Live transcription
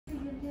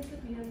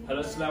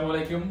Hello, Assalamu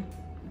alaikum.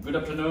 Good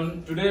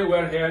afternoon. Today we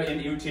are here in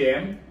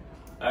UTM.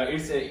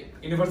 It's a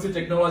University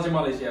Technology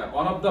Malaysia,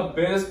 one of the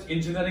best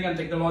engineering and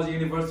technology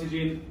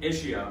university in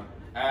Asia.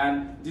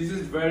 And this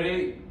is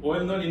very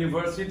well-known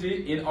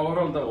university in all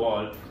around the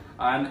world.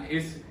 And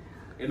it's,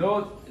 in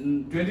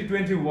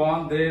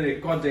 2021 they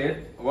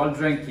recorded world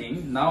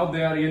ranking. Now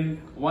they are in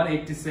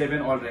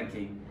 187 world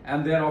ranking.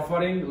 And they are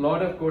offering a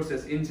lot of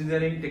courses,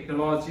 engineering,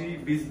 technology,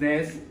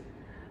 business,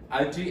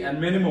 IT,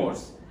 and many more.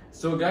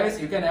 So guys,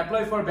 you can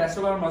apply for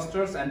Bachelor,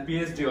 Masters, and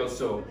PhD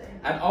also.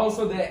 And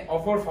also they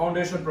offer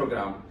foundation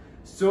program.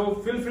 So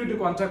feel free to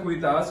contact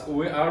with us.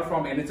 We are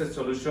from NSS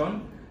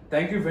Solution.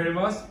 Thank you very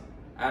much.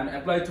 And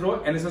apply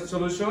through NSS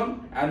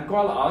Solution and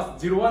call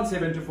us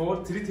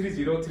 01724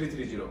 330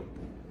 330.